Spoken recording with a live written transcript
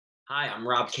Hi, I'm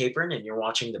Rob Capron, and you're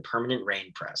watching the Permanent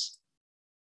Rain Press.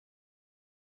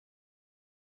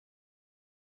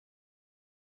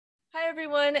 Hi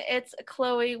everyone, it's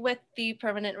Chloe with the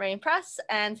Permanent Rain Press,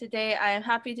 and today I am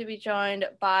happy to be joined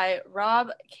by Rob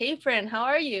Capron. How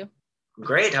are you?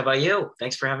 Great. How about you?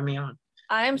 Thanks for having me on.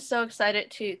 I am so excited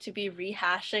to be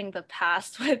rehashing the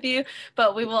past with you,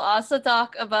 but we will also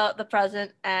talk about the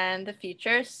present and the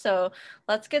future. So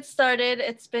let's get started.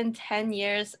 It's been 10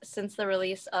 years since the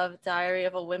release of Diary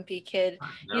of a Wimpy Kid.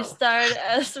 You No. starred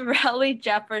as Rowley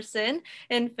Jefferson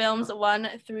in films 1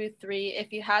 through 3.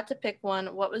 If you had to pick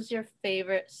one, what was your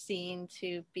favorite scene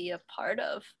to be a part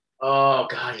of? Oh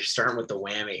God, you're starting with the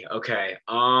whammy. Okay.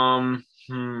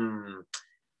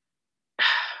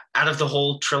 Out of the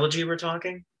whole trilogy we're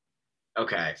talking?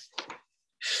 Okay.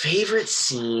 Favorite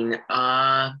scene.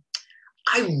 I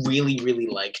really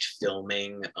liked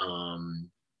filming. I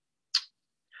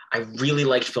really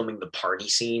liked filming the party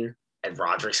scene at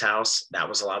Roderick's house. That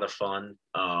was a lot of fun.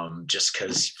 Just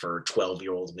because for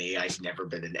 12-year-old me, I'd never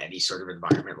been in any sort of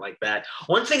environment like that.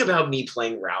 One thing about me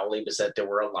playing Rowley was that there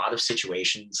were a lot of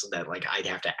situations that like I'd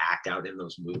have to act out in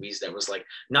those movies that was like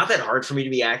not that hard for me to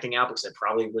be acting out because I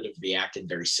probably would have reacted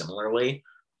very similarly.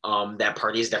 That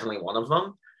party is definitely one of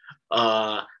them.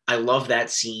 I love that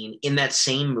scene. In that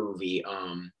same movie,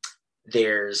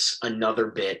 there's another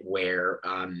bit where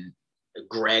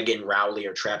Greg and Rowley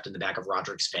are trapped in the back of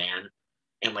Roderick's van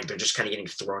and like they're just kind of getting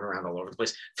thrown around all over the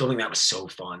place. Filming that was so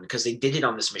fun because they did it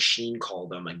on this machine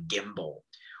called a gimbal,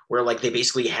 where like they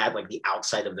basically had like the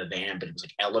outside of the van, but it was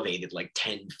like elevated like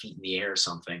 10 feet in the air or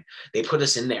something. They put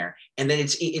us in there, and then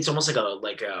it's almost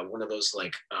like a one of those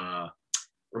like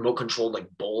remote controlled like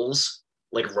bowls,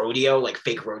 like rodeo, like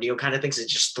fake rodeo kind of things.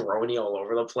 It's just throwing you all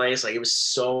over the place. Like it was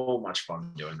so much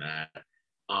fun doing that.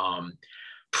 Um,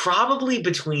 Probably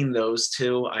between those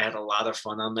two, I had a lot of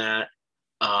fun on that.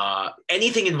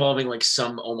 Anything involving like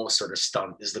some almost sort of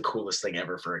stunt is the coolest thing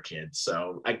ever for a kid.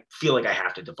 So I feel like I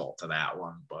have to default to that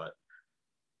one. But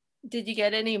Did you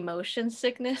get any motion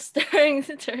sickness during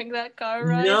that car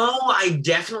ride? no, I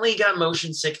definitely got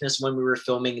motion sickness when we were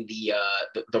filming the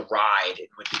ride in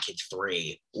Wimpy Kid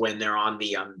 3 when they're on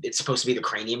the it's supposed to be the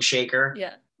cranium shaker.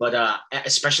 Yeah. But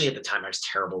especially at the time I was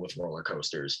terrible with roller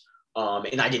coasters.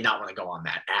 And I did not want to go on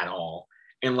that at all.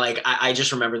 And like I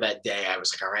just remember that day I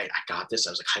was like, all right, I got this.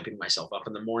 I was like hyping myself up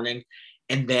in the morning.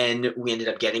 And then we ended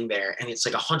up getting there and it's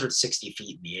like 160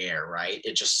 feet in the air, right?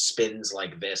 It just spins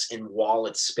like this. And while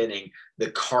it's spinning,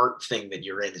 the cart thing that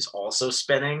you're in is also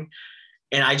spinning.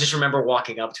 And I just remember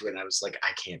walking up to it and I was like,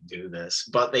 I can't do this.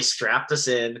 But they strapped us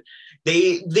in.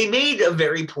 They made a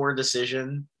very poor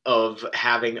decision of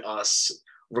having us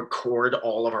record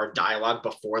all of our dialogue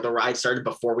before the ride started,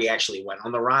 before we actually went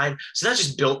on the ride. So that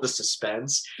just built the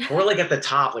suspense. We're like at the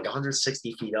top, like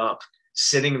 160 feet up,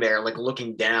 sitting there, like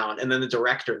looking down. And then the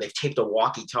director, they've taped a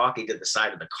walkie-talkie to the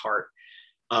side of the cart.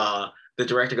 The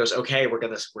director goes, okay, we're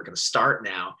gonna start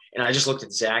now. And I just looked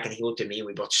at Zach and he looked at me and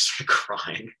we both just started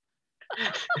crying.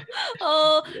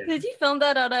 Oh, Yeah. did you film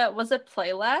that out at, was it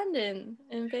Playland in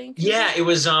Vancouver? Yeah, it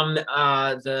was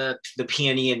the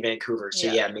PNE in Vancouver. So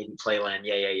Yeah. yeah, maybe Playland.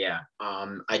 Yeah.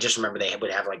 I just remember they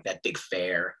would have like that big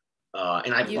fair.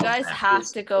 And I You love guys that. have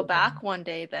to go back one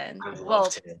day then. I love Well,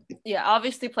 to. yeah,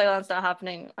 obviously Playland's not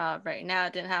happening right now.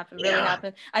 It didn't really Yeah.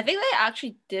 happen. I think they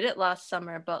actually did it last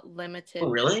summer, but Oh, limited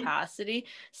really? capacity.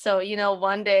 So,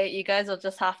 one day you guys will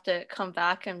just have to come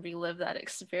back and relive that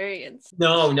experience.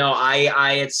 No.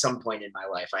 I at some point in my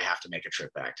life, I have to make a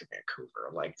trip back to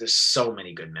Vancouver. Like, there's so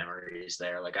many good memories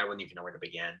there. Like, I wouldn't even know where to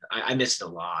begin. I missed a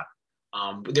lot.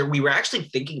 We were actually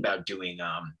thinking about doing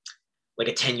like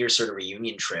a 10-year sort of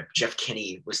reunion trip. Jeff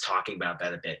Kinney was talking about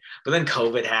that a bit, but then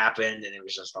COVID happened, and it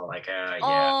was just all like, yeah,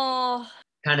 Oh,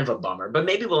 kind of a bummer. But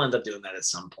maybe we'll end up doing that at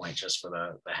some point, just for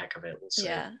the heck of it. We'll see.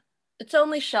 yeah. It's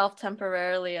only shelved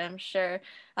temporarily, I'm sure.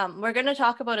 We're going to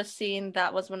talk about a scene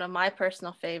that was one of my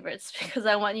personal favorites because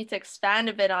I want you to expand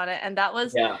a bit on it. And that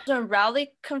was Yeah. when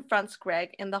Rowley confronts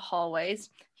Greg in the hallways.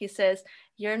 He says,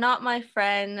 "You're not my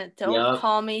friend. Don't Yep.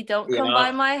 call me. Don't come by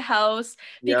Yep. my house."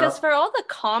 Because Yep. for all the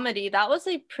comedy, that was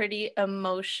a pretty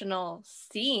emotional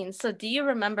scene. So do you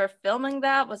remember filming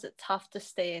that? Was it tough to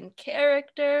stay in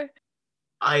character?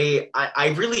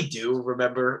 I really do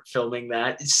remember filming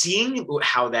that. Seeing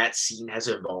how that scene has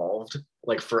evolved,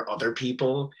 like for other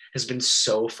people, has been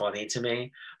so funny to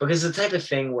me because the type of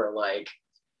thing where like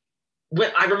when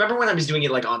I remember when I was doing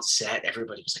it like on set,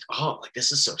 everybody was like, "Oh, like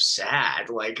this is so sad."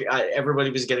 Like everybody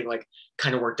was getting like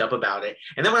kind of worked up about it.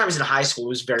 And then when I was in high school, it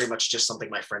was very much just something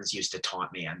my friends used to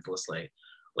taunt me endlessly.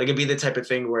 Like it'd be the type of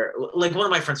thing where like one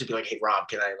of my friends would be like, "Hey Rob,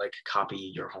 can I like copy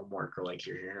your homework or like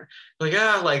your like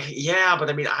like yeah, but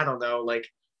I mean I don't know like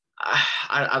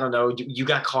I don't know you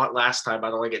got caught last time I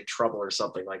don't want to get in trouble or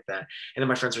something like that." And then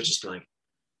my friends would just be like,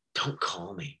 "Don't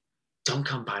call me, don't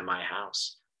come by my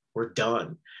house, we're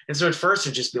done." And so at first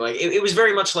it'd just be like it was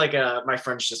very much like my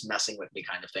friends just messing with me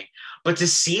kind of thing. But to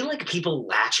see like people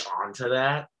latch onto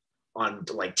that on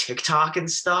like TikTok and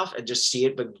stuff and just see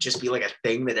it but just be like a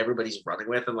thing that everybody's running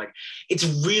with and like it's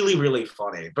really really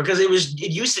funny because it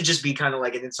used to just be kind of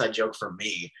like an inside joke for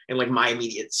me and like my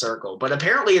immediate circle, but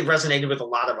apparently it resonated with a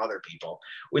lot of other people,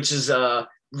 which is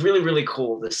really really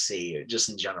cool to see just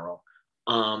in general.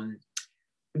 um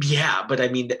yeah, but I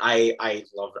mean, I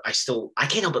love. I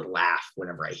can't help but laugh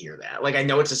whenever I hear that. Like, I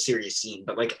know it's a serious scene,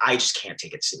 but like, I just can't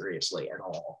take it seriously at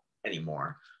all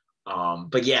anymore.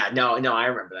 But yeah, no, I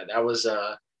remember that. That was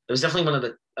definitely one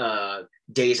of the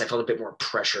days I felt a bit more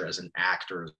pressure as an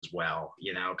actor as well.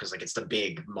 You know, because like it's the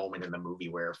big moment in the movie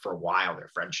where for a while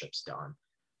their friendship's done.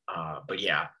 But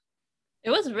yeah, It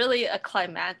was really a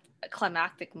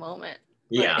climactic moment.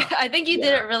 yeah, Like I think you did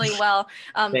yeah. it really well.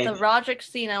 The Thank you. Roderick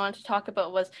scene I wanted to talk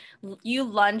about was you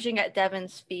lunging at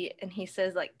Devin's feet, and he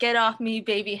says like, "Get off me,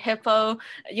 baby hippo."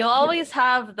 You'll always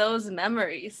have those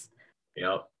memories.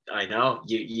 Yep, I know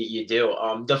you do.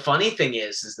 The funny thing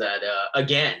is that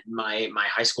again, my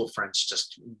high school friends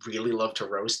just really love to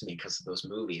roast me because of those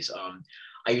movies.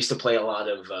 I used to play a lot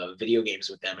of video games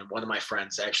with them, and one of my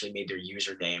friends actually made their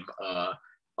username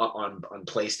on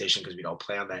PlayStation because we'd all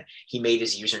play on that. He made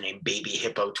his username Baby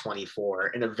Hippo 24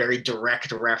 in a very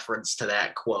direct reference to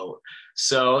that quote.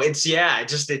 So it's yeah,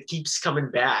 it keeps coming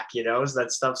back. You know, it's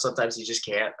that stuff. Sometimes you just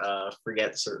can't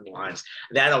forget certain lines.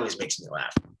 That always makes me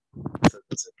laugh.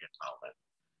 It's a good moment.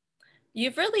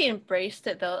 You've really embraced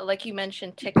it though. Like you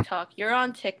mentioned TikTok. You're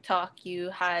on TikTok. You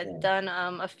had Yeah.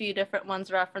 done a few different ones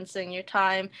referencing your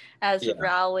time as Yeah.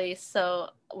 Rowley. So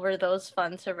were those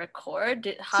fun to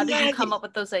record? How did you Yeah. come up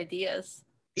with those ideas?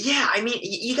 Yeah. I mean,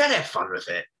 you gotta have fun with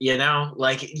it, you know?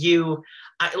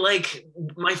 I like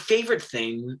my favorite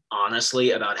thing,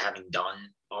 honestly, about having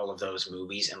done all of those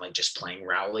movies and like just playing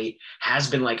Rowley has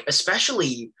been like,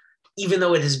 especially even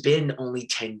though it has been only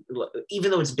 10,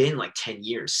 even though it's been like 10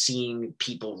 years, seeing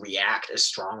people react as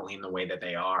strongly in the way that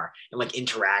they are and like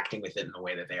interacting with it in the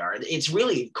way that they are. It's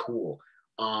really cool.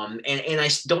 And I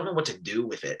don't know what to do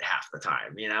with it half the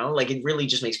time, you know, like it really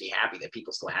just makes me happy that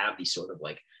people still have these sort of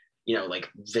like, you know, like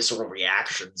visceral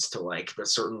reactions to like a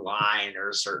certain line or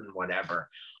a certain whatever.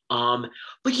 Um,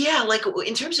 but yeah, like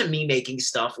in terms of me making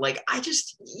stuff, like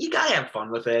you gotta have fun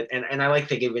with it. And I like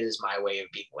to give it as my way of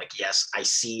being like, yes, I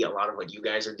see a lot of what you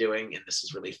guys are doing, and this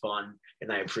is really fun, and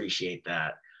I appreciate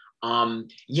that.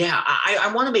 Yeah,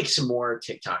 I want to make some more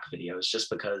TikTok videos just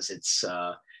because it's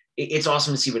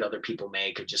awesome to see what other people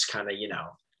make and just kind of, you know,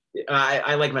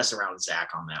 I like messing around with Zach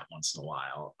on that once in a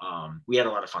while. We had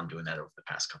a lot of fun doing that over the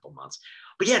past couple of months.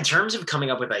 But yeah, in terms of coming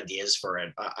up with ideas for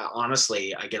it,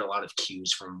 honestly, I get a lot of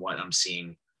cues from what I'm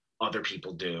seeing other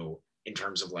people do in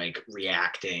terms of like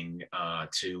reacting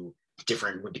to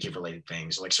different Wikipedia related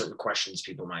things, like certain questions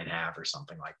people might have or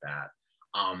something like that.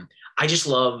 I just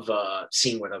love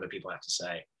seeing what other people have to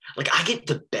say. Like I get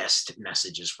the best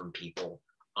messages from people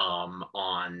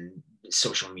on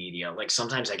social media. Like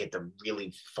sometimes I get the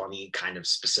really funny, kind of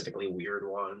specifically weird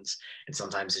ones, and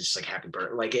sometimes it's just like happy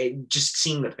birthday. Like just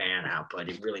seeing the fan output,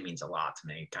 it really means a lot to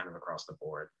me, kind of across the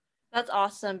board. That's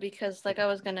awesome because, like I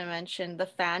was going to mention, the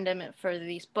fandom for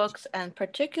these books and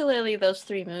particularly those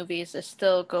three movies is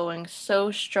still going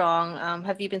so strong.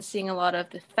 Have you been seeing a lot of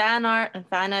the fan art and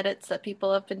fan edits that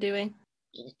people have been doing?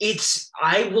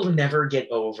 I will never get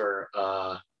over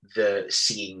the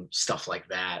seeing stuff like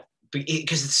that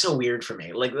because it's so weird for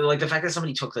me. Like the fact that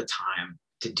somebody took the time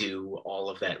to do all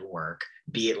of that work,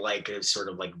 be it like a sort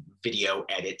of like video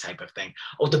edit type of thing.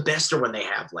 Oh, the best are when they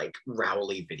have like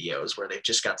Rowley videos where they've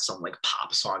just got some like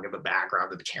pop song in the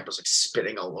background and the camera's like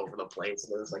spinning all over the place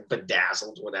and it's like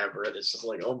bedazzled, whatever. And it's just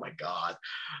like, oh my God.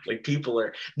 Like people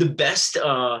are the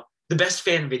best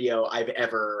fan video I've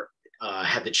ever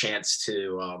had the chance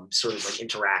to sort of like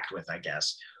interact with, I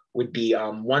guess, would be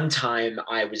one time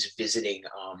I was visiting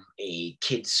a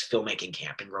kids filmmaking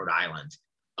camp in Rhode Island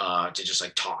to just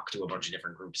like talk to a bunch of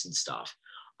different groups and stuff.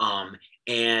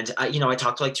 And you know, I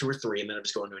talked to like two or three, and then I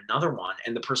was going to another one,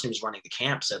 and the person who was running the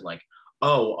camp said like,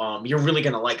 "Oh, you're really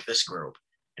gonna like this group."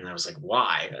 And I was like,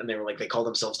 "Why?" And they were like, "They call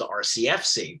themselves the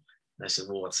RCFC." And I said,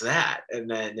 "Well, what's that?"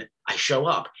 And then I show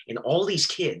up, and all these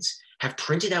kids have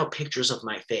printed out pictures of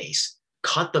my face,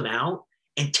 cut them out,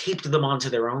 and taped them onto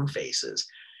their own faces.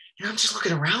 And I'm just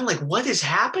looking around like, what is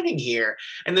happening here?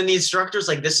 And then the instructor's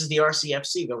like, this is the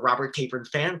RCFC, the Robert Capron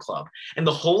fan club. And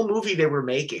the whole movie they were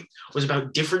making was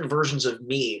about different versions of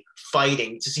me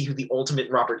fighting to see who the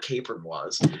ultimate Robert Capron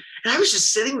was. And I was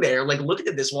just sitting there, like, looking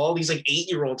at this while all these like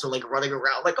 8-year-olds are like running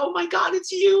around, like, oh my God,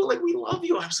 it's you. Like, we love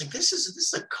you. I was like, this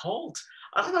is a cult.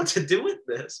 I don't know what to do with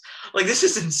this. Like, this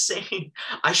is insane.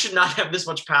 I should not have this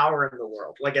much power in the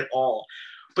world, like, at all.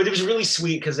 But it was really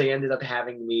sweet because they ended up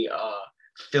having me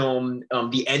film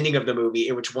the ending of the movie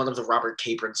in which one of the Robert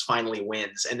Caprons finally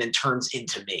wins and then turns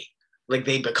into me. Like,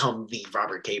 they become the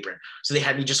Robert Capron. So they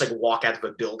had me just like walk out of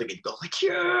a building and go like,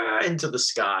 yeah, into the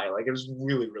sky. Like, it was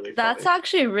really, really That's funny.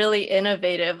 actually really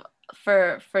innovative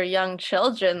for young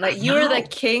children. I Like you were the know.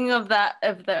 king of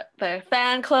the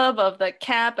fan club of the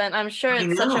camp, and I'm sure I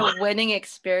it's such know. a winning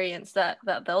experience that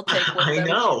they'll take with I them.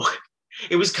 know.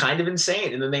 It was kind of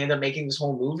insane. And then they end up making this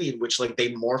whole movie in which like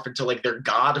they morph into like their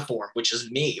god form, which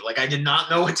is me. Like, I did not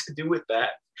know what to do with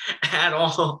that at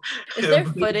all. Is there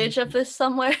footage of this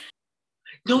somewhere?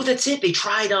 No, that's it. They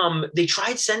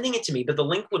tried sending it to me, but the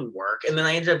link wouldn't work. And then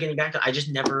I ended up getting back to I just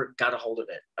never got a hold of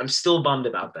it. I'm still bummed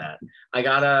about that. I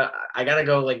gotta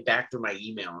go like back through my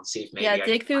email and see if maybe Yeah, I can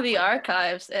dig through find the like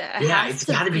archives. It yeah, has it's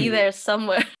to gotta be be there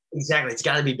somewhere. exactly, it's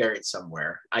gotta be buried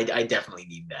somewhere. I definitely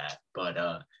need that. But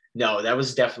no, that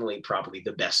was definitely probably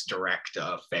the best direct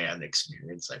fan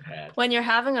experience I've had. When you're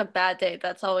having a bad day,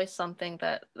 that's always something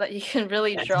that you can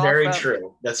really That's draw very from.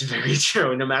 true. That's very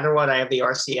true. No matter what, I have the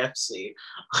RCFC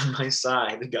on my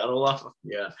side. Gotta love them.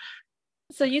 Yeah.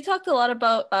 So you talked a lot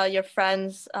about your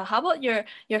friends. How about your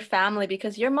family?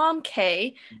 Because your mom,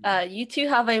 Kay, you two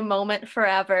have a moment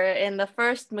forever. In the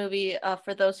first movie,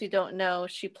 for those who don't know,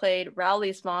 she played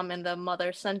Rowley's mom in the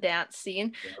mother-son dance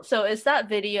scene. So is that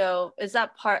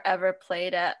part ever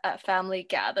played at family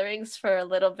gatherings for a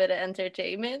little bit of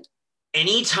entertainment?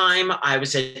 Anytime I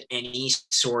was at any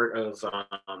sort of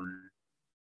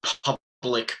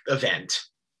public event,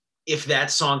 if that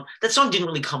song didn't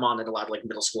really come on in a lot of like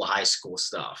middle school, high school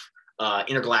stuff,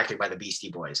 Intergalactic by the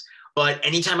Beastie Boys. But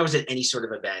anytime I was at any sort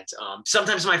of event,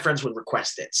 sometimes my friends would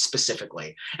request it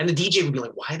specifically. And the DJ would be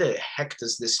like, why the heck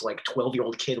does this like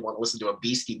 12-year-old kid want to listen to a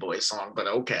Beastie Boys song? But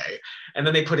okay. And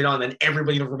then they put it on, and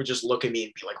everybody in the room would just look at me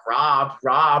and be like,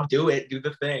 Rob, do it, do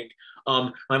the thing.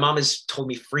 My mom has told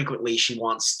me frequently she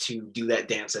wants to do that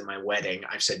dance at my wedding.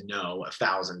 I've said no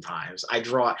 1,000 times. I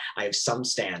have some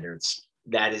standards.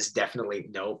 That is definitely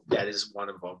nope. That is one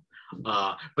of them.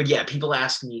 But yeah, people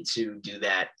ask me to do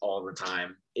that all the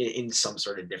time in some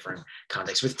sort of different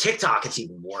context. With TikTok, it's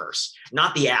even worse.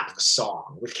 Not the app, the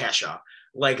song with Kesha.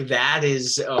 Like, that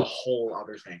is a whole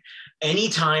other thing.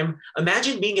 Anytime,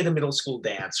 imagine being in a middle school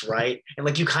dance, right? And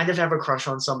like you kind of have a crush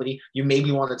on somebody, you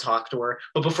maybe want to talk to her,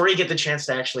 but before you get the chance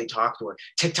to actually talk to her,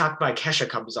 TikTok by Kesha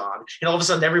comes on, and all of a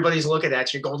sudden everybody's looking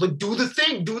at you going, like, do the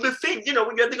thing, you know,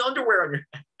 when you have the underwear on your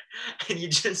head. And you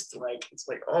just like, it's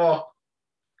like, oh,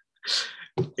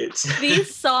 it's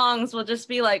These songs will just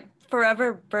be like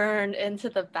forever burned into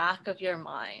the back of your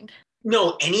mind.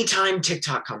 no, anytime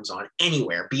TikTok comes on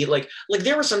anywhere, be it like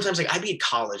there were sometimes like I'd be at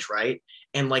college, right?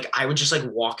 And like I would just like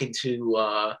walk into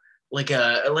like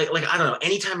I don't know,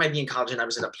 anytime I'd be in college and I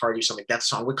was at a party or something, that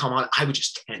song would come on, I would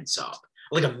just tense up.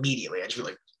 Like immediately. I'd just be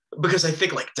like, because I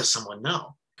think like, does someone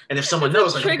know? And if someone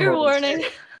knows, It's a like, I'm trigger totally warning.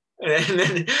 scared. And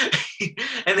then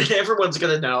and then everyone's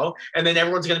gonna know, and then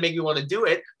everyone's gonna make me want to do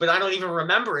it, but I don't even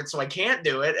remember it, so I can't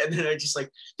do it. And then I just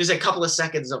like there's a couple of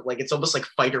seconds of like it's almost like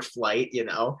fight or flight, you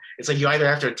know? It's like you either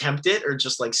have to attempt it or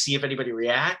just like see if anybody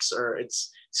reacts, or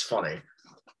it's funny.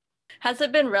 Has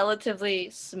it been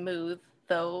relatively smooth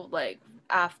though, like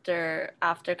after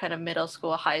kind of middle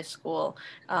school, high school?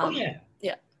 Oh yeah.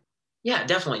 Yeah. Yeah,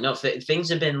 definitely. No, things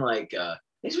have been like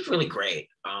things was really great.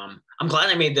 I'm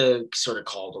glad I made the sort of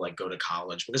call to like go to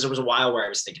college, because there was a while where I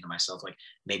was thinking to myself like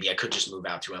maybe I could just move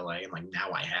out to LA, and like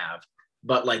now I have,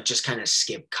 but like just kind of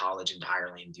skip college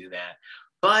entirely and do that.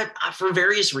 But for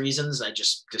various reasons, I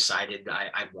just decided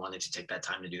I wanted to take that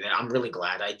time to do that. I'm really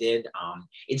glad I did.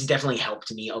 It's definitely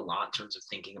helped me a lot in terms of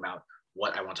thinking about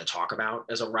what I want to talk about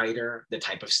as a writer, the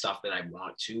type of stuff that I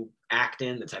want to act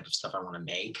in, the type of stuff I want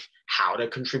to make, how to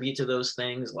contribute to those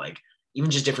things, like even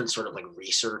just different sort of like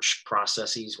research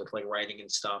processes with like writing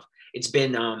and stuff. It's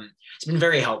been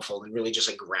very helpful and really just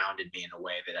like grounded me in a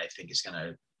way that I think is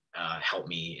gonna help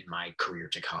me in my career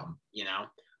to come, you know.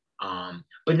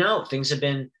 But no, things have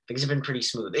been pretty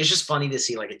smooth. It's just funny to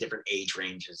see like at different age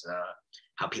ranges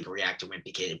how people react to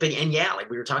Wimpy Kid. But and yeah, like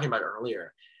we were talking about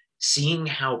earlier, seeing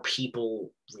how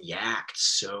people react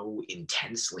so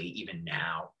intensely even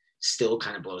now still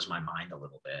kind of blows my mind a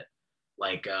little bit.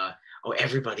 Like, oh,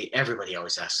 everybody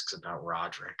always asks about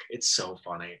Roderick. It's so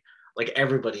funny. Like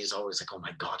everybody's always like, oh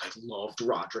my God, I loved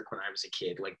Roderick when I was a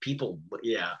kid. Like people,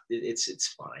 yeah, it's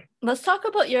funny. Let's talk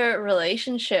about your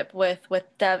relationship with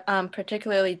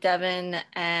particularly Devin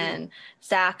and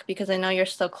Zach, because I know you're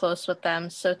so close with them.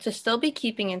 So to still be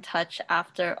keeping in touch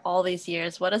after all these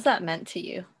years, what has that meant to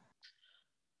you?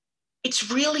 It's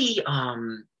really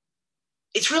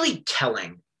it's really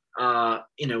telling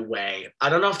in a way. I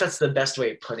don't know if that's the best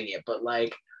way of putting it, but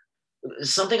like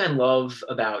something I love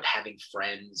about having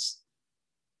friends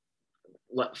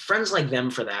like them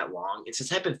for that long. It's the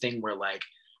type of thing where like,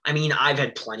 I mean, I've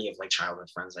had plenty of like childhood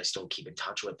friends I still keep in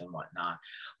touch with and whatnot,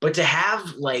 but to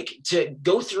have like to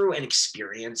go through and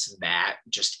experience that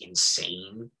just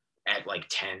insane at like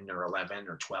 10 or 11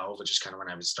 or 12, which is kind of when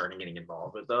I was starting getting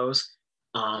involved with those.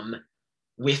 Um,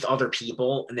 with other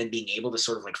people and then being able to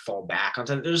sort of like fall back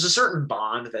onto there's a certain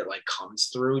bond that like comes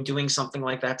through doing something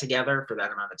like that together for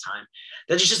that amount of time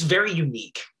that is just very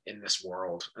unique in this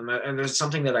world, and there's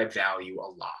something that I value a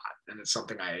lot, and it's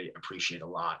something I appreciate a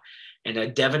lot.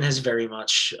 And Devin has very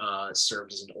much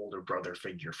served as an older brother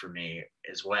figure for me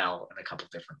as well in a couple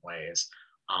of different ways,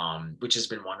 which has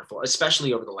been wonderful,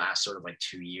 especially over the last sort of like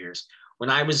 2 years when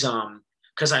I was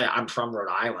because I'm from Rhode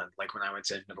Island. Like when I went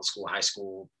to middle school, high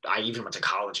school, I even went to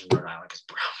college in Rhode Island because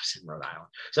Bro was in Rhode Island.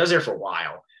 So I was there for a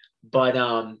while. But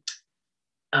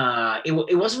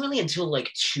it wasn't really until like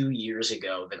 2 years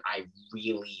ago that I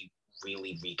really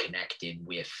reconnected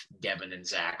with Devin and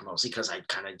Zach, mostly because I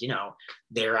kind of,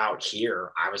 they're out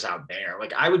here. I was out there.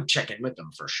 Like I would check in with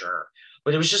them for sure.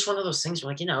 But it was just one of those things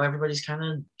where like, everybody's kind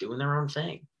of doing their own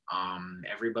thing.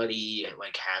 Everybody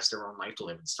like has their own life to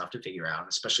live and stuff to figure out,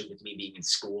 especially with me being in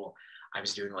school. I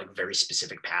was doing like very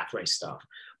specific pathway stuff,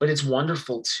 but it's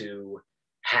wonderful to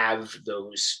have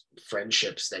those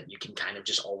friendships that you can kind of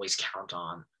just always count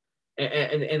on.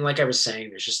 And like I was saying,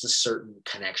 there's just a certain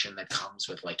connection that comes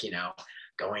with like,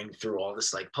 going through all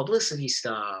this like publicity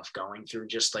stuff, going through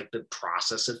just like the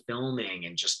process of filming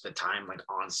and just the time like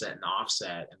onset and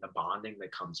offset and the bonding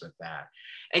that comes with that.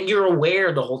 And you're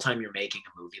aware the whole time you're making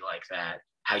a movie like that,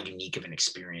 how unique of an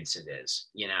experience it is,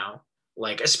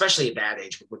 like, especially at that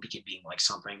age, with Wimpy Kid being like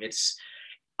something, it's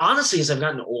honestly, as I've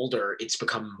gotten older, it's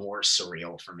become more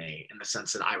surreal for me in the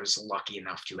sense that I was lucky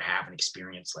enough to have an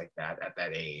experience like that at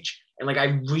that age. And like,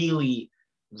 I really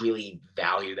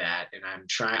value that, and I'm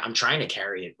trying to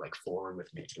carry it like forward with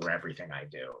me through everything I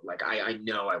do. Like I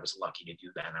know I was lucky to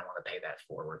do that, and I want to pay that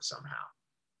forward somehow.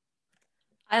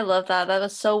 I love that. That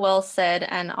was so well said.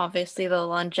 And obviously, the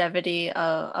longevity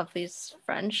of these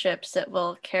friendships, it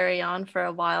will carry on for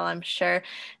a while, I'm sure.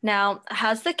 Now,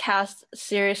 has the cast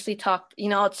seriously talked,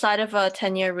 outside of a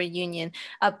 10-year reunion,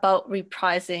 about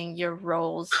reprising your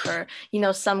roles for,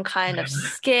 some kind of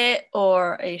skit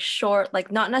or a short,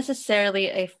 like not necessarily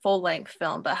a full-length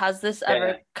film, but has this Yeah.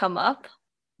 ever come up?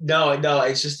 No,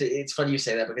 it's funny you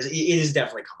say that because it has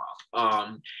definitely come up.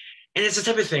 And it's the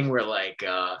type of thing where like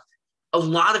a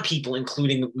lot of people,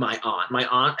 including my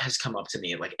aunt has come up to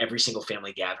me at like every single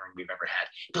family gathering we've ever had.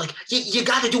 Be like, you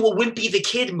got to do a Wimpy the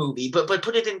Kid movie, but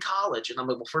put it in college. And I'm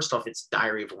like, well, first off, it's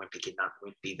Diary of a Wimpy Kid, not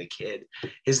Wimpy the Kid.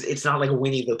 It's not like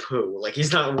Winnie the Pooh. Like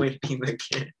he's not Wimpy the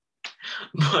Kid.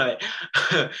 But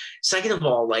second of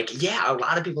all, like, yeah, a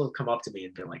lot of people have come up to me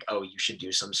and been like, oh, you should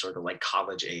do some sort of like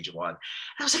college age one. And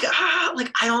I was like,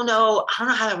 I don't know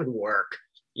how that would work.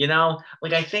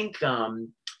 Like I think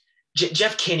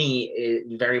Jeff Kinney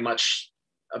very much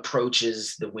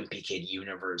approaches the Wimpy Kid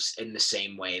universe in the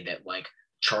same way that like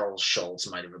Charles Schultz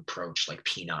might have approached like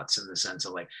Peanuts, in the sense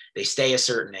of like they stay a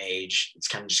certain age. It's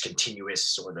kind of just continuous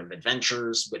sort of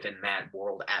adventures within that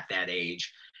world at that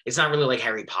age. It's not really like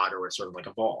Harry Potter where it sort of like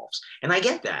evolves. And I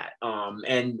get that.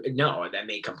 And no, that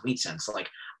made complete sense. Like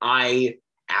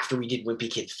after we did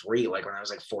Wimpy Kid 3, like when I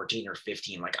was like 14 or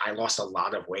 15, like I lost a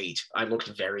lot of weight. I looked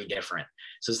very different.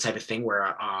 So it's the type of thing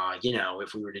where,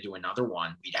 if we were to do another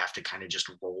one, we'd have to kind of just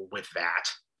roll with that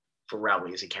for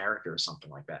Rowley as a character or something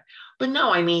like that. But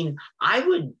no, I mean, I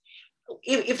would,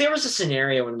 if there was a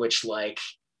scenario in which like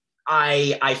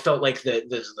I felt like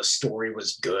the story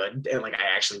was good and like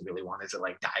I actually really wanted to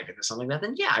like dive into something like that,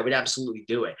 then yeah, I would absolutely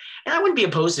do it. And I wouldn't be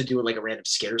opposed to doing like a random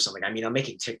skit or something. I mean, I'm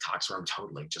making TikToks where I'm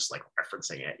totally just like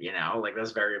referencing it, like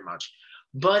that's very much.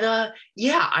 But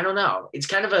yeah, I don't know. It's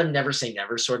kind of a never say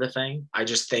never sort of thing. I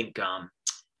just think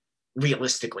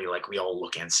realistically, like we all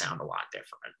look and sound a lot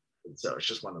different. So it's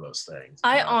just one of those things.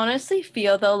 I honestly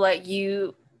feel though like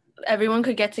everyone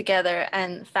could get together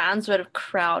and fans would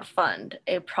crowdfund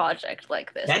a project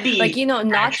like this. That'd be like,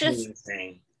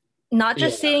 insane. Not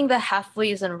just seeing the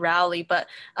Heffleys and Rowley, but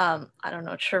I don't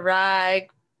know, Chirag,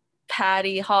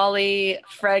 Patty, Holly,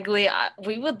 Fregley.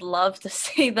 We would love to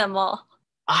see them all.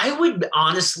 I would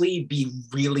honestly be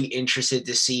really interested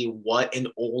to see what an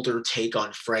older take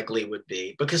on Fregley would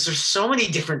be, because there's so many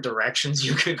different directions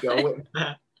you could go with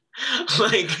that.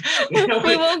 Like,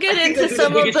 we won't get into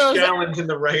some of those challenge in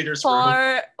the writers'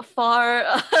 far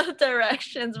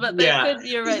directions, but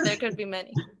you're right, there could be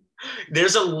many.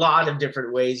 There's a lot of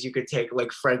different ways you could take like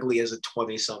Fregley as a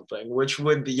 20-something, which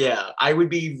would be, I would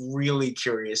be really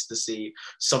curious to see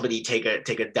somebody take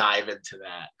a dive into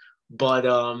that. But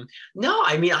no,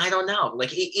 I mean, I don't know. Like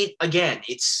it again,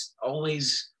 it's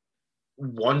always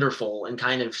wonderful and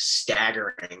kind of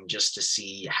staggering just to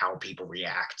see how people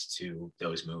react to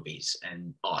those movies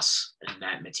and us and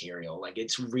that material. Like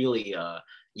it's really I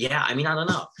mean, I don't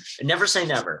know. Never say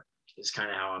never is kind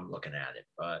of how I'm looking at it.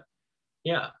 But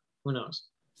yeah, who knows?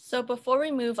 So before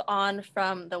we move on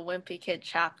from the Wimpy Kid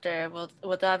chapter,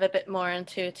 we'll dive a bit more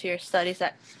into your studies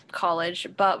at college,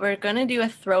 but we're going to do a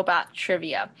throwback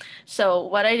trivia. So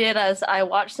what I did is I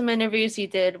watched some interviews you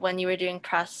did when you were doing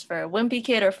press for Wimpy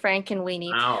Kid or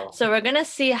Frankenweenie. Wow. So we're going to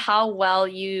see how well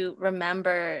you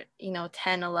remember, 10,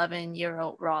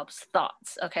 11-year-old Rob's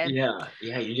thoughts, okay? Yeah,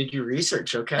 you did your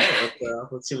research. Okay,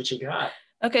 let's see what you got.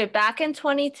 Okay, back in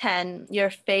 2010,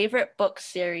 your favorite book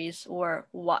series were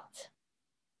what?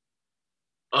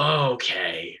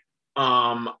 Okay.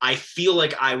 I feel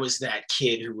like I was that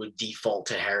kid who would default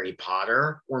to Harry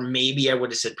Potter, or maybe I would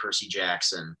have said Percy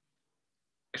Jackson.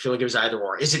 I feel like it was either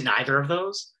or. Is it neither of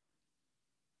those?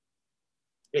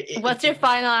 What's your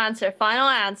final answer? Final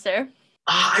answer.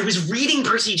 I was reading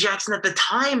Percy Jackson at the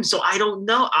time, so I don't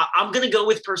know. I'm going to go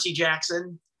with Percy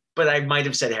Jackson, but I might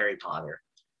have said Harry Potter.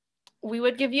 We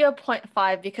would give you a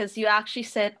 0.5 because you actually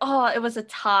said, oh, it was a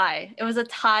tie. It was a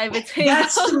tie between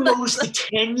That's the most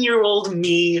 10-year-old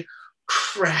me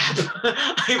crap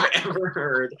I've ever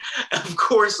heard. Of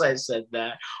course I said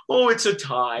that. Oh, it's a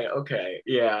tie. Okay.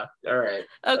 Yeah. All right.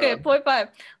 Okay, 0.5.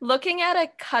 Looking at a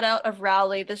cutout of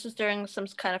Rowley, this is during some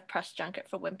kind of press junket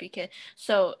for Wimpy Kid.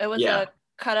 So it was a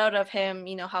cutout of him,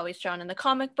 how he's drawn in the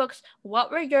comic books. What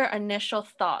were your initial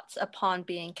thoughts upon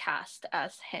being cast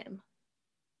as him?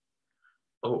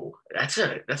 Oh, that's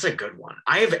a good one.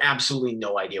 I have absolutely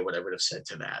no idea what I would have said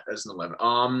to that as an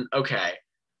 11. Okay.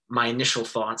 My initial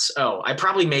thoughts. Oh, I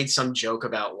probably made some joke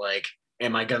about like,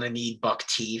 am I gonna need buck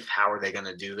teeth? How are they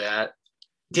gonna do that?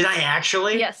 Did I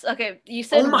actually? Yes. Okay. You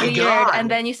said weird, God.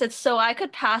 And then you said, so I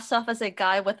could pass off as a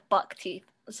guy with buck teeth.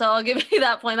 So I'll give you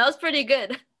that point. That was pretty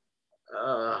good.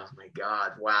 Oh my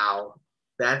God. Wow.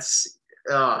 That's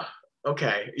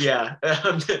okay. Yeah.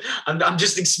 I'm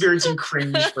just experiencing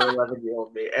cringe for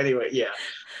 11-year-old me. Anyway, yeah.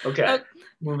 Okay.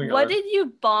 Moving on. What did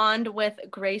you bond with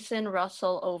Grayson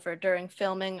Russell over during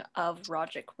filming of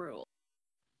Roderick Rule?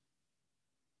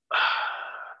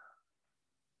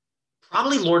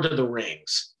 Probably Lord of the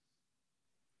Rings.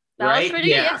 That was pretty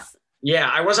good, yes. Yeah,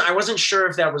 I wasn't sure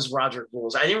if that was Roderick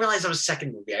Rules. I didn't realize that was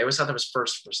second movie. I always thought that was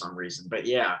first for some reason. But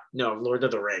yeah, no, Lord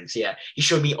of the Rings. Yeah, he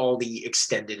showed me all the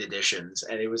extended editions,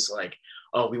 and it was like,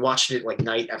 oh, we watched it like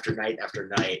night after night after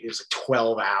night. It was like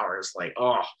 12 hours. Like,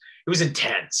 oh, it was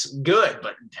intense. Good,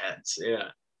 but intense. Yeah.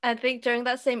 I think during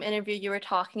that same interview, you were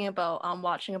talking about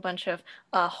watching a bunch of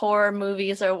horror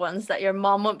movies or ones that your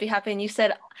mom wouldn't be happy. And you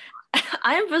said,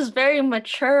 I was very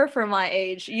mature for my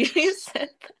age. You said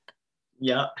that.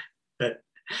 Yeah.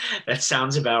 That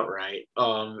sounds about right.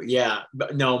 Yeah,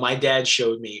 but no, my dad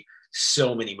showed me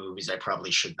so many movies I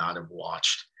probably should not have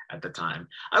watched at the time.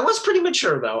 I was pretty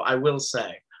mature though, I will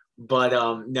say. But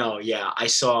no, yeah, I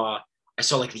saw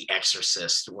like The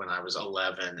Exorcist when I was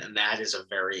 11, and that is a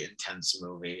very intense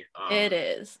movie. It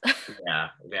is.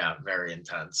 yeah, very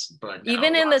intense. But no,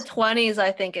 even in the 20s,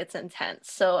 I think it's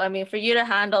intense. So I mean, for you to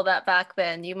handle that back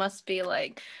then, you must be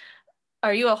like,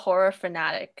 are you a horror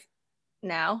fanatic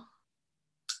now?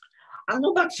 I don't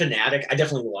know about fanatic. I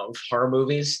definitely love horror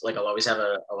movies. Like I'll always have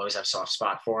a soft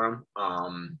spot for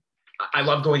them. I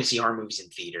love going to see horror movies in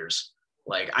theaters.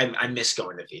 Like I miss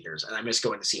going to theaters, and I miss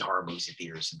going to see horror movies in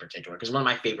theaters in particular. Because one of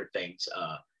my favorite things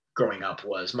growing up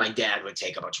was my dad would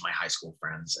take a bunch of my high school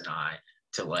friends and I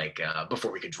to like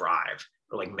before we could drive,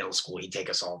 or like middle school, he'd take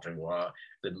us all to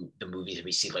the movies that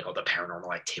we see, like all the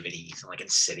Paranormal Activities and like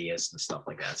Insidious and stuff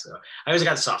like that. So I always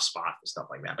got a soft spot for stuff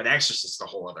like that. But Exorcist is a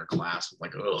whole other class.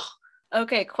 Like, ugh.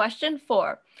 Okay, question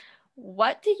 4.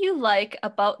 What do you like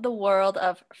about the world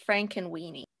of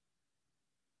Frankenweenie?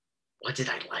 What did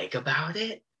I like about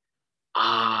it?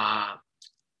 I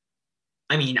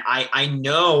mean, I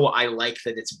know I like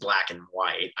that it's black and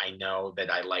white. I know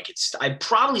that I like it. I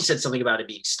probably said something about it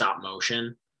being stop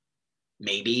motion.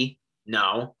 Maybe.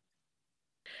 No.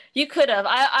 You could have.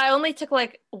 I only took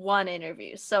like one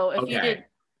interview. So if you Okay. did,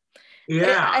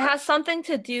 Yeah. it has something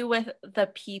to do with the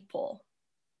people.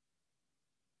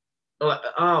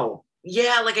 Oh,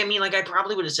 yeah. Like, I mean, like, I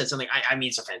probably would have said something. I mean,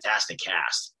 it's a fantastic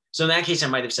cast. So in that case, I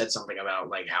might have said something about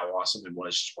like how awesome it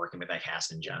was just working with that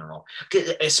cast in general.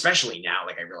 'Cause especially now,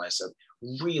 like I realized some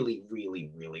really,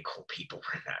 really, really cool people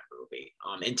were in that movie.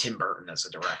 And Tim Burton as a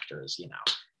director is,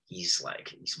 he's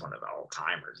one of the all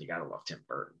timers. You gotta love Tim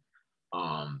Burton.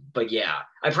 But yeah,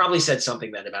 I probably said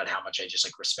something then about how much I just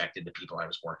like respected the people I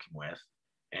was working with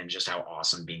and just how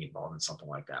awesome being involved in something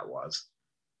like that was.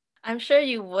 I'm sure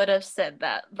you would have said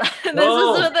that, but this is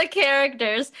Oh, with the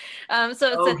characters. So it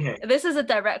said, okay. this is a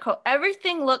direct quote.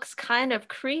 Everything looks kind of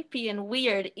creepy and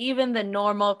weird, even the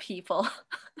normal people.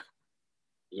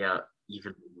 Yeah,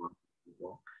 even more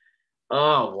people.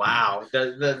 Oh wow,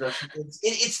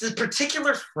 it's the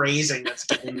particular phrasing that's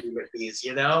getting me with these,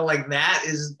 like that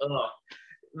is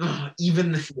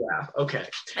even yeah, okay,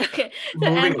 Okay, to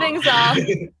moving end on. things off,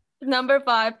 number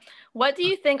 5. What do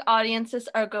you think audiences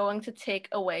are going to take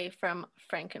away from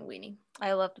Frankenweenie?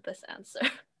 I loved this answer.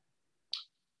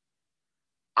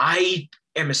 I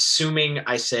am assuming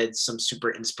I said some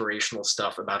super inspirational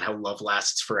stuff about how love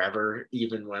lasts forever,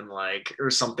 even when like,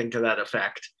 or something to that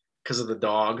effect, because of the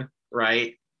dog,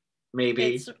 right?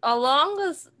 Maybe It's along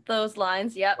those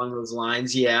lines. Yep. along those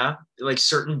lines. Yeah, like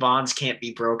certain bonds can't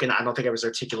be broken. I don't think I was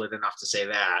articulate enough to say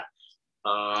that.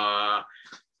 Uh,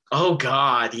 oh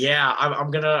God, yeah. I'm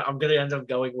gonna end up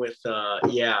going with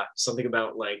yeah, something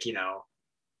about like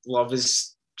love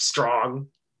is strong.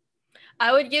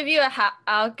 I would give you a half.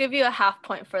 I'll give you a half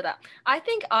point for that. I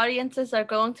think audiences are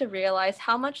going to realize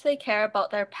how much they care about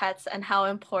their pets and how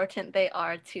important they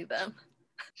are to them.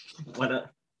 What a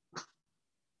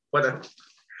what a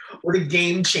what a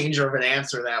game changer of an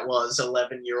answer that was.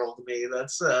 11-year-old me.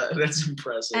 That's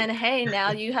impressive. And hey,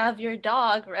 now you have your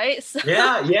dog, right? So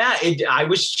Yeah. I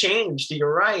was changed.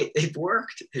 You're right. It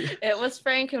worked. it was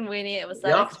Frank and Winnie. It was that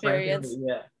Yep, frankly, experience.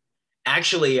 yeah.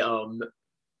 Actually,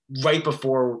 right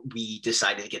before we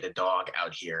decided to get a dog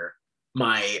out here,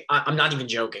 I'm not even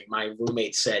joking. My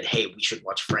roommate said, "Hey, we should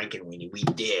watch Frankenweenie." We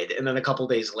did, and then a couple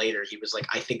days later, he was like,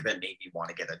 "I think that made me want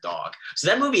to get a dog." So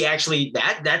that movie actually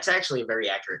that's actually a very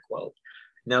accurate quote.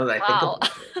 Now that I think Wow.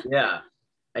 about it, yeah,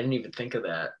 I didn't even think of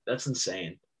that. That's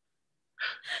insane.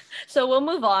 So we'll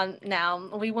move on now.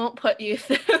 We won't put you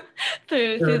through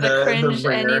Through the the cringe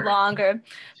any ringer. longer.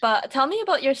 But tell me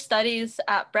about your studies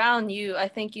at Brown. I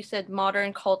think you said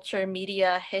modern culture, media,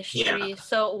 Yeah. history.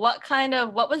 So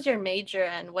what was your major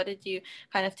and what did you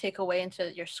kind of take away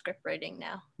into your script writing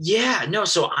now? Yeah, no,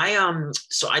 so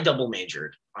I double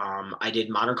majored. I did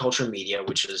modern culture and media,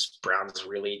 which is Brown's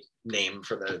really name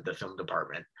for the film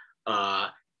department. Uh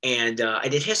and I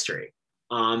did history.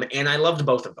 And I loved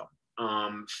both of them.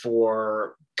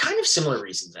 For kind of similar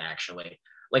reasons actually.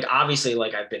 Like obviously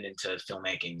like I've been into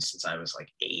filmmaking since I was like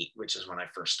 8, which is when I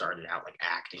first started out like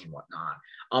acting and whatnot.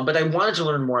 But I wanted to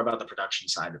learn more about the production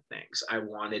side of things. I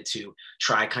wanted to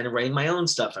try kind of writing my own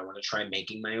stuff. I want to try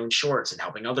making my own shorts and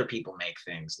helping other people make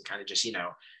things and kind of just,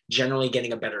 generally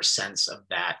getting a better sense of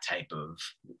that type of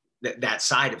that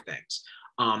side of things.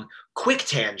 Quick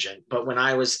tangent, but when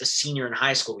I was a senior in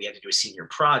high school, we had to do a senior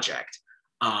project.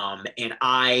 And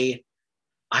I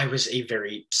was a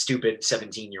very stupid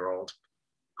 17-year-old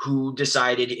who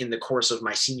decided in the course of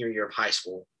my senior year of high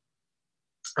school,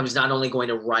 I was not only going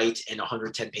to write an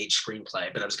 110-page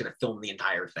screenplay, but I was going to film the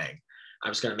entire thing. I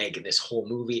was going to make this whole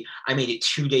movie. I made it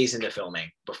 2 days into filming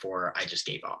before I just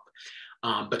gave up.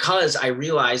 Because I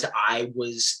realized I'd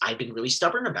been really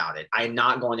stubborn about it. I had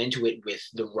not gone into it with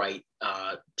the right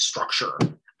structure.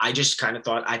 I just kind of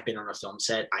thought I've been on a film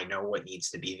set. I know what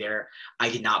needs to be there. I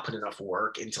did not put enough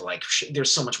work into like,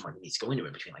 there's so much more that needs to go into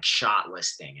it between like shot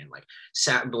listing and like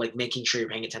sound, like making sure you're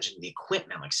paying attention to the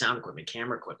equipment, like sound equipment,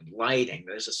 camera equipment, lighting.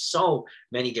 There's just so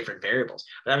many different variables.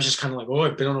 But I was just kind of like, oh,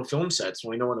 I've been on a film set,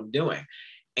 so I know what I'm doing.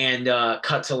 And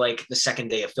cut to like the second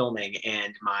day of filming,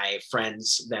 and my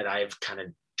friends that I've kind of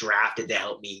drafted to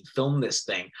help me film this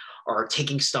thing are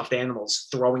taking stuffed animals,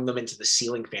 throwing them into the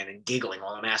ceiling fan and giggling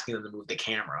while I'm asking them to move the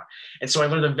camera. And so I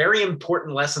learned a very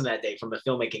important lesson that day from a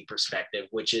filmmaking perspective,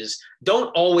 which is don't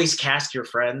always cast your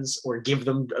friends or give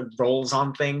them roles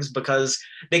on things because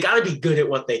they got to be good at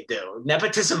what they do.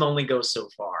 Nepotism only goes so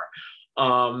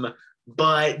far.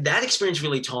 But that experience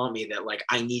really taught me that like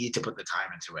I needed to put the time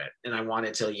into it, and I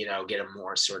wanted to get a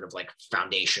more sort of like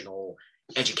foundational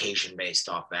education based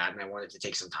off that, and I wanted to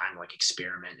take some time to like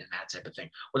experiment and that type of thing.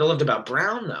 What I loved about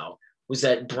Brown though was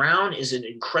that Brown is an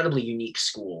incredibly unique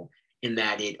school in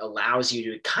that it allows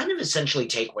you to kind of essentially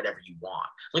take whatever you want.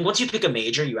 Like once you pick a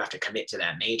major, you have to commit to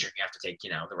that major. You have to take,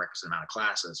 the requisite amount of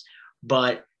classes.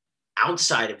 But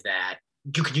outside of that,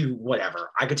 you could do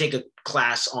whatever. I could take a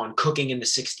class on cooking in the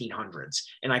 1600s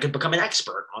and I could become an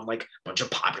expert on like a bunch of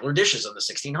popular dishes of the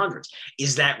 1600s.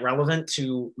 Is that relevant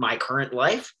to my current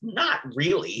life? Not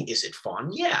really. Is it fun?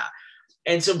 Yeah.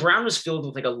 And so Brown was filled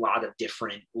with like a lot of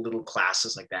different little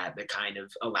classes like that kind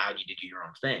of allowed you to do your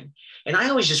own thing. And I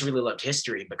always just really loved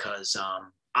history because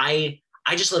I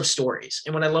just love stories.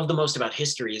 And what I love the most about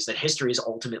history is that history is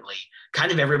ultimately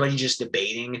kind of everybody just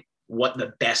debating what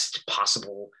the best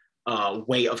possible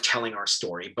way of telling our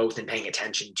story, both in paying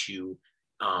attention to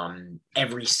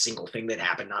every single thing that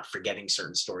happened, not forgetting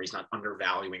certain stories, not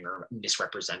undervaluing or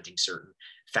misrepresenting certain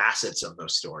facets of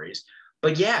those stories.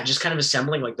 But yeah, just kind of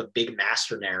assembling like the big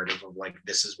master narrative of like,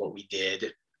 this is what we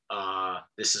did.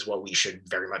 This is what we should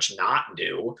very much not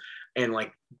do. And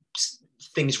like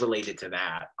things related to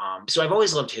that. So I've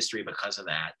always loved history because of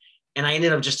that. And I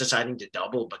ended up just deciding to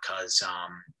double because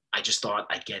I just thought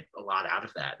I'd get a lot out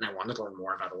of that. And I wanted to learn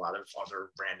more about a lot of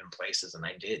other random places. And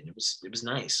I did. It was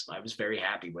nice. I was very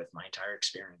happy with my entire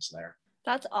experience there.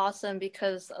 That's awesome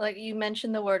because like you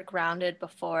mentioned the word grounded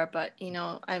before, but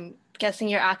I'm guessing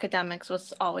your academics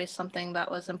was always something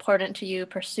that was important to you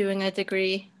pursuing a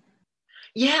degree.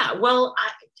 Yeah, well,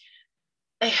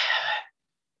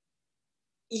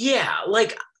 yeah,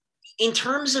 like in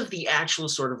terms of the actual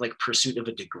sort of like pursuit of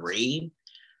a degree,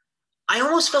 I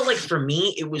almost felt like for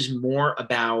me, it was more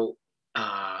about,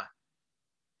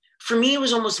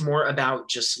 almost more about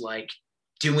just like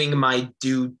doing my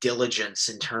due diligence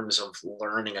in terms of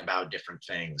learning about different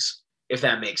things, if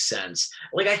that makes sense.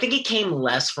 Like, I think it came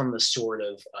less from the sort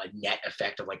of net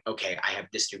effect of like, okay, I have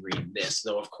this degree in this,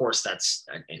 though, of course, that's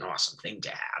an awesome thing to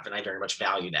have. And I very much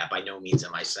value that. By no means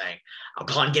am I saying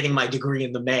upon getting my degree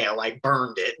in the mail, I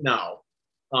burned it. No.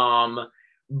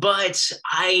 But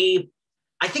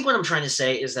I think what I'm trying to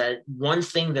say is that one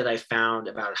thing that I found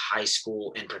about high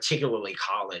school and particularly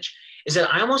college is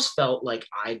that I almost felt like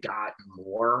I got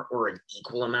more or an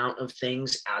equal amount of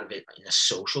things out of it in a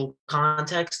social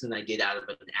context than I did out of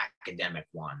an academic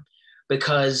one.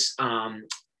 Because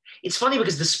it's funny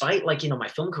because despite like, my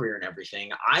film career and everything,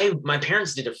 my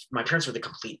parents were the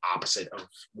complete opposite of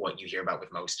what you hear about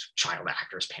with most child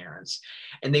actors' parents.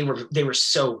 And they were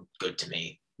so good to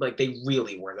me. Like they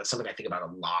really were. That's something I think about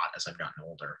a lot as I've gotten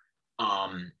older.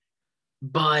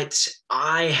 But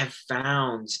I have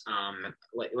found,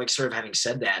 like sort of having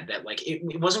said that like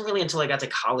it wasn't really until I got to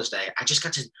college that I just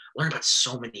got to learn about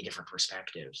so many different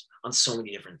perspectives on so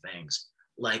many different things.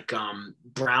 Like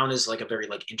Brown is like a very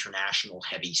like international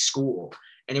heavy school,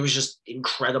 and it was just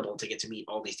incredible to get to meet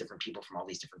all these different people from all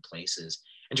these different places,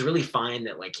 and to really find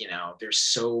that like there's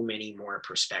so many more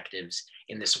perspectives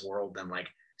in this world than like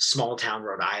small town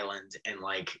Rhode Island and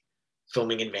like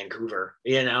filming in Vancouver,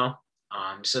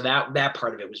 so that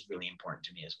part of it was really important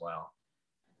to me as well.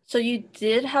 So you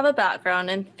did have a background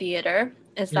in theater.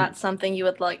 Is that something you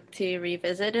would like to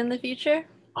revisit in the future?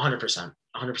 100%.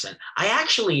 I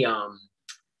actually,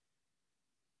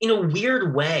 in a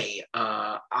weird way,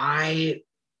 I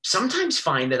sometimes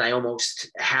find that I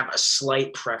almost have a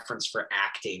slight preference for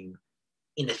acting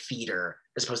in a theater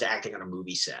as opposed to acting on a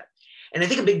movie set. And I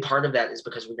think a big part of that is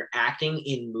because when you're acting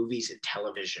in movies and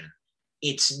television,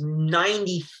 it's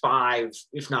 95,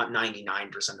 if not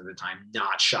 99% of the time,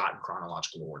 not shot in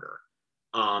chronological order.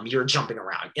 You're jumping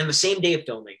around. In the same day of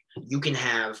filming, you can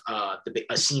have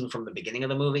a scene from the beginning of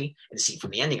the movie and a scene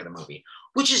from the ending of the movie,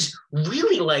 which is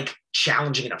really like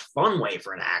challenging in a fun way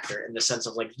for an actor in the sense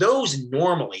of like those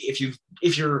normally, if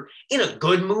you're in a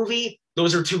good movie,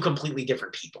 those are two completely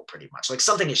different people pretty much. Like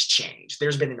something has changed.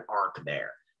 There's been an arc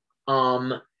there.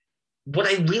 What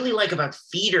I really like about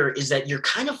theater is that you're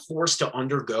kind of forced to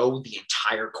undergo the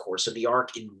entire course of the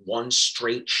arc in one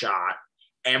straight shot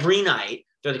every night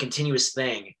through the continuous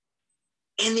thing.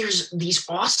 And there's these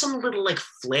awesome little like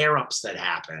flare-ups that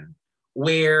happen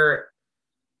where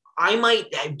I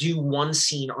might do one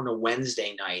scene on a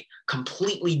Wednesday night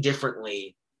completely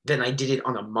differently than I did it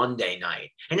on a Monday night.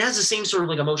 And it has the same sort of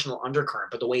like emotional undercurrent,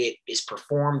 but the way it is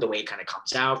performed, the way it kind of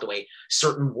comes out, the way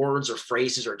certain words or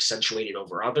phrases are accentuated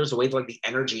over others, the way like the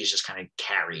energy is just kind of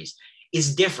carries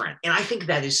is different. And I think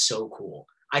that is so cool.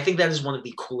 I think that is one of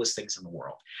the coolest things in the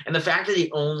world. And the fact that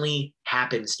it only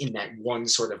happens in that one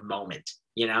sort of moment,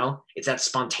 it's that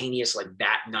spontaneous, like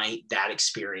that night, that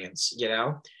experience,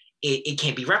 it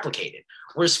can't be replicated.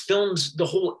 Whereas films, the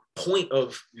whole point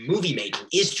of movie making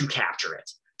is to capture it.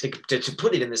 To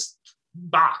put it in this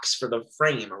box for the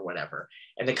frame or whatever,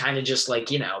 and to kind of just like,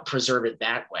 preserve it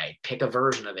that way, pick a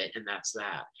version of it, and that's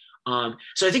that.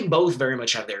 So I think both very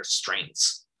much have their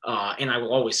strengths, and I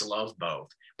will always love both.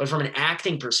 But from an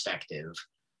acting perspective,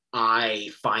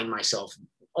 I find myself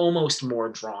almost more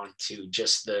drawn to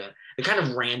just the kind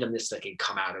of randomness that can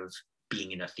come out of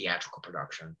being in a theatrical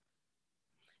production.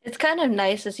 It's kind of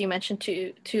nice, as you mentioned,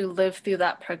 to live through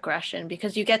that progression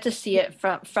because you get to see it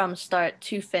from start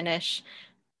to finish.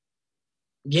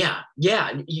 Yeah,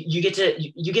 you get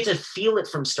to feel it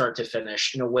from start to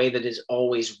finish in a way that is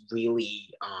always really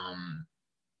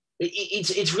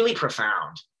it's really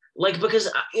profound. Like, because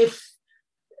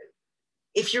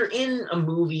if you're in a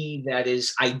movie that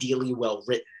is ideally well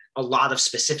written, a lot of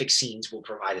specific scenes will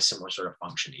provide a similar sort of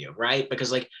function to you, right?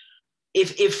 Because like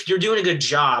if you're doing a good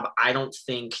job, I don't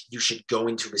think you should go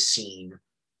into a scene,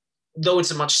 though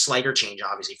it's a much slighter change,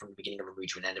 obviously, from the beginning of a movie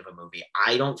to an end of a movie.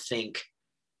 I don't think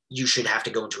you should have to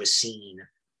go into a scene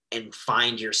and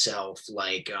find yourself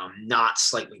like not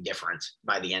slightly different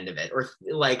by the end of it, or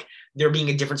like there being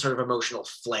a different sort of emotional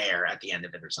flair at the end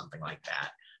of it or something like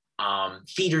that.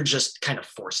 Theater just kind of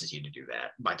forces you to do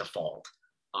that by default,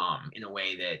 in a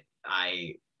way that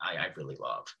I really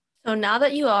love. So now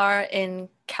that you are in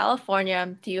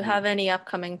California, do you have any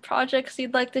upcoming projects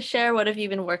you'd like to share? What have you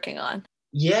been working on?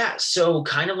 Yeah, so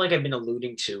kind of like I've been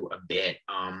alluding to a bit,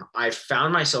 I've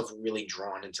found myself really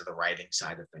drawn into the writing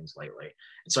side of things lately.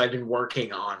 And so I've been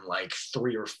working on like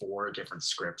 3 or 4 different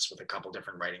scripts with a couple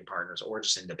different writing partners or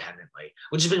just independently,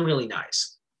 which has been really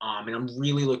nice. And I'm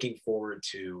really looking forward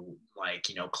to like,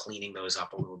 cleaning those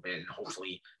up a little bit and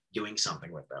hopefully doing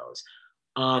something with those.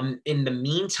 In the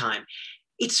meantime,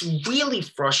 it's really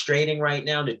frustrating right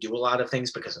now to do a lot of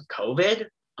things because of COVID.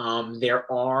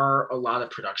 There are a lot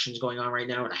of productions going on right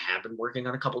now, and I have been working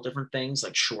on a couple different things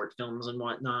like short films and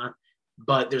whatnot,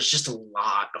 but there's just a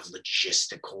lot of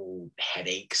logistical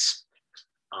headaches.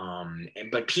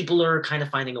 But people are kind of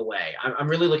finding a way. I'm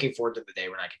really looking forward to the day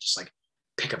when I can just like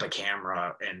pick up a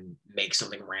camera and make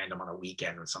something random on a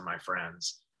weekend with some of my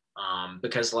friends.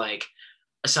 Because like,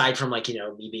 aside from like,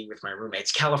 me being with my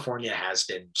roommates, California has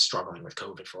been struggling with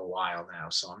COVID for a while now.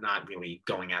 So I'm not really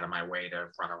going out of my way to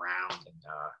run around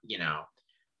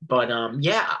but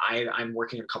yeah, I'm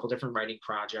working on a couple different writing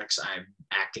projects. I'm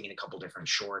acting in a couple different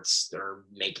shorts. They're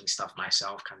making stuff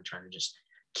myself, kind of trying to just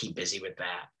keep busy with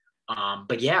that.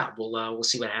 But yeah, we'll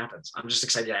see what happens. I'm just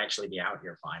excited to actually be out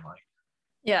here finally.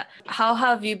 Yeah. How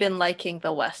have you been liking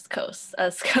the West Coast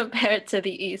as compared to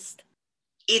the East?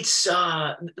 It's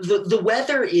the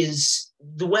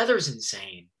weather's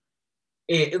insane.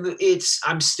 It's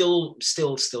I'm still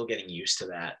getting used to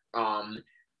that.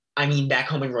 I mean, back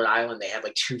home in Rhode Island, they had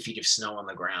like 2 feet of snow on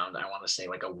the ground. I want to say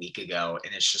like a week ago,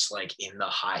 and it's just like in the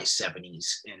high 70s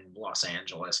in Los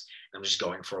Angeles. And I'm just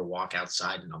going for a walk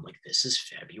outside, and I'm like, this is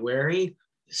February.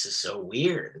 This is so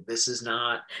weird. This is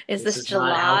not. Is This this is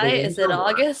not how the July? Is it winter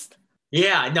works. August?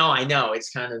 Yeah, no, I know. It's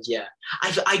kind of, yeah.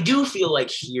 I do feel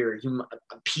like here,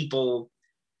 people,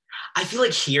 I feel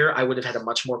like here I would have had a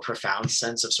much more profound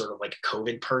sense of sort of like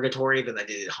COVID purgatory than I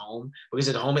did at home. Because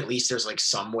at home, at least there's like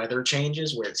some weather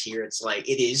changes, where it's here, it's like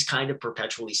it is kind of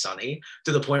perpetually sunny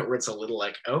to the point where it's a little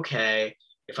like, okay,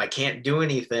 if I can't do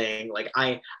anything, like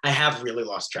I have really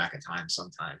lost track of time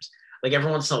sometimes. Like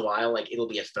every once in a while, like it'll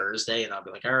be a Thursday and I'll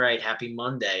be like, all right, happy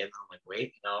Monday. And I'm like,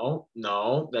 wait,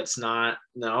 no, that's not,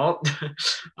 no,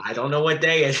 I don't know what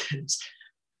day it is.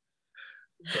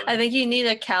 I But think you need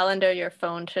to calendar your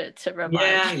phone to remind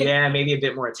yeah, you. yeah, maybe a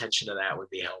bit more attention to that would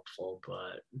be helpful,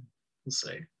 but we'll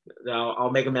see.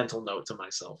 I'll make a mental note to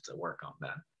myself to work on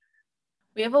that.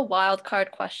 We have a wild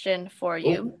card question for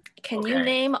you. Oh, Can you okay.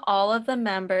 name all of the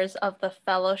members of the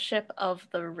Fellowship of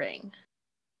the Ring?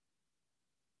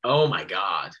 Oh my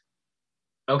God.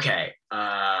 Okay.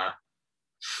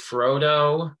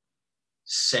 Frodo,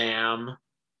 Sam,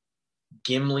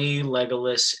 Gimli,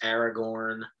 Legolas,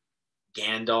 Aragorn,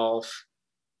 Gandalf,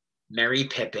 Merry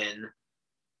Pippin.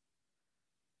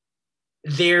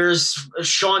 There's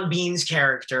Sean Bean's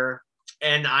character,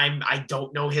 and I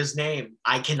don't know his name.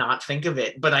 I cannot think of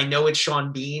it, but I know it's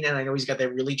Sean Bean, and I know he's got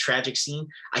that really tragic scene.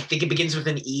 I think it begins with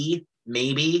an E,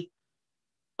 maybe.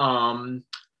 Um,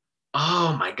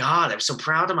 oh my God, I'm so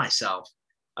proud of myself.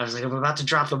 I was like, I'm about to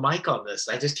drop the mic on this.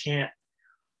 I just can't.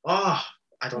 Oh,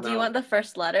 I don't Do you know. want the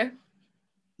first letter?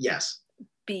 Yes.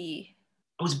 B.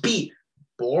 It was B.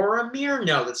 Boromir?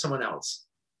 No, that's someone else.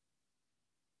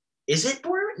 Is it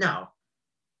Boromir? No.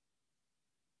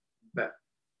 But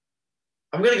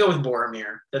I'm gonna go with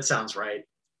Boromir. That sounds right.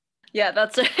 Yeah,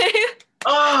 that's right.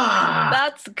 Ah,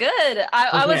 That's good.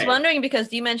 I was okay. wondering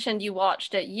because you mentioned you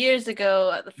watched it years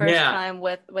ago the first Yeah. time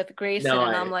with Grayson, No,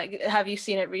 and I'm like, have you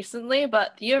seen it recently?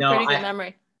 But you have no, pretty good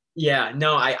memory. Yeah,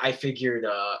 no, I figured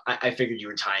I figured you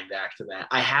were tying back to that.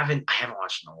 I haven't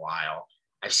watched in a while.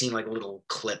 I've seen like little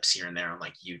clips here and there on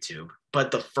like YouTube,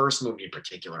 but the first movie in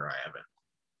particular I haven't.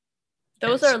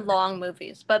 Those And are so long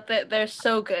movies, but they're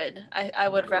so good. I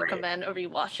they're would great. recommend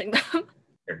rewatching them.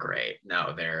 They're great.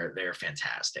 No, they're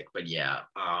fantastic. But yeah,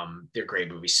 they're great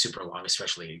movies, super long,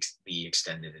 especially the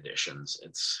extended editions.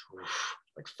 It's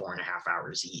like 4.5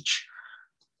 hours each.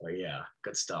 But yeah,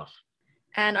 good stuff.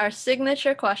 And our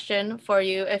signature question for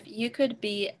you, if you could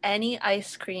be any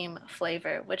ice cream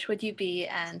flavor, which would you be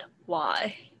and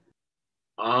why?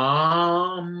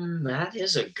 That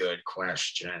is a good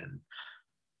question.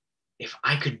 If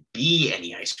I could be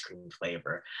any ice cream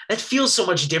flavor, that feels so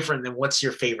much different than what's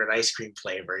your favorite ice cream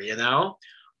flavor, you know?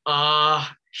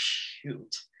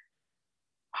 Shoot.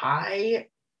 I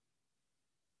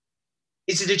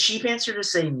Is it a cheap answer to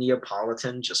say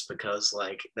Neapolitan just because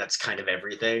like that's kind of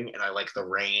everything and I like the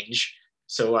range?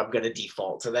 So I'm gonna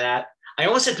default to that. I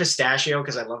almost said pistachio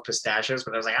because I love pistachios,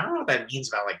 but I was like, I don't know what that means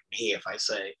about like me if I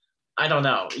say I don't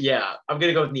know. Yeah, I'm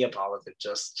gonna go with Neapolitan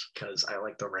just because I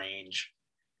like the range.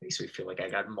 Makes me feel like I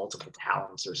got multiple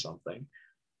talents or something.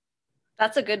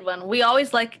 That's a good one. We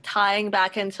always like tying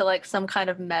back into like some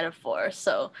kind of metaphor.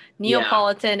 So Yeah,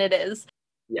 Neapolitan it is.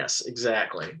 yes,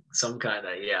 exactly. Some kind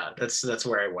of yeah. That's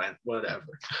where I went.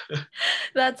 Whatever.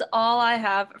 That's all I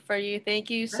have for you.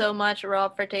 Thank you so much,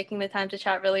 Rob, for taking the time to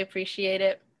chat. Really appreciate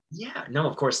it. Yeah, no,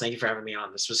 of course. Thank you for having me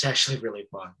on. This was actually really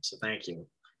fun. So thank you.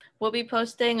 We'll be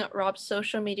posting Rob's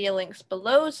social media links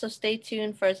below, so stay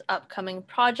tuned for his upcoming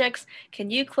projects.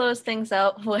 Can you close things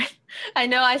out with, I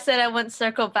know I said I wouldn't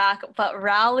circle back, but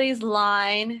Rowley's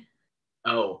line.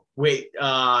 Oh, wait.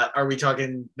 Are we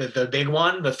talking the big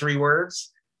one? The 3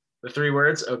 words? The 3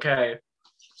 words? Okay.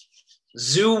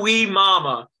 Zooey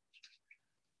mama.